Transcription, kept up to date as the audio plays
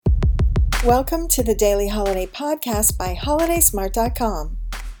Welcome to the Daily Holiday Podcast by HolidaySmart.com,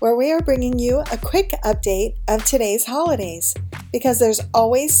 where we are bringing you a quick update of today's holidays, because there's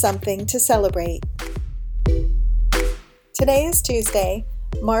always something to celebrate. Today is Tuesday,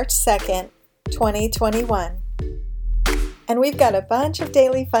 March 2nd, 2021, and we've got a bunch of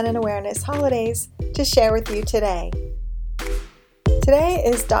daily fun and awareness holidays to share with you today. Today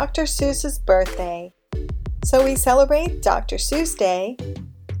is Dr. Seuss's birthday, so we celebrate Dr. Seuss Day,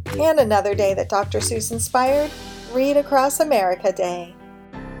 and another day that Dr. Seuss inspired, Read Across America Day.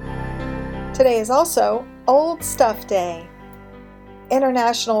 Today is also Old Stuff Day,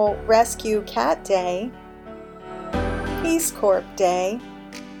 International Rescue Cat Day, Peace Corps Day,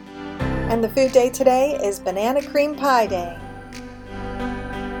 and the food day today is Banana Cream Pie Day.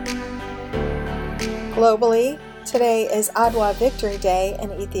 Globally, today is Adwa Victory Day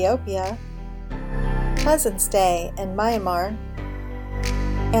in Ethiopia, Cousins Day in Myanmar,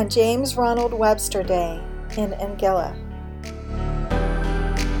 and James Ronald Webster Day in Anguilla.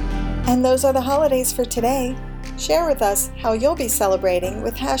 And those are the holidays for today. Share with us how you'll be celebrating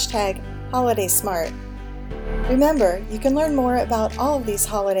with hashtag HolidaySmart. Remember, you can learn more about all of these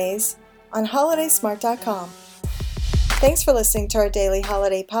holidays on HolidaySmart.com. Thanks for listening to our daily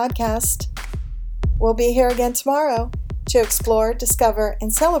holiday podcast. We'll be here again tomorrow to explore, discover,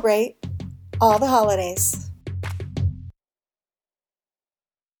 and celebrate all the holidays.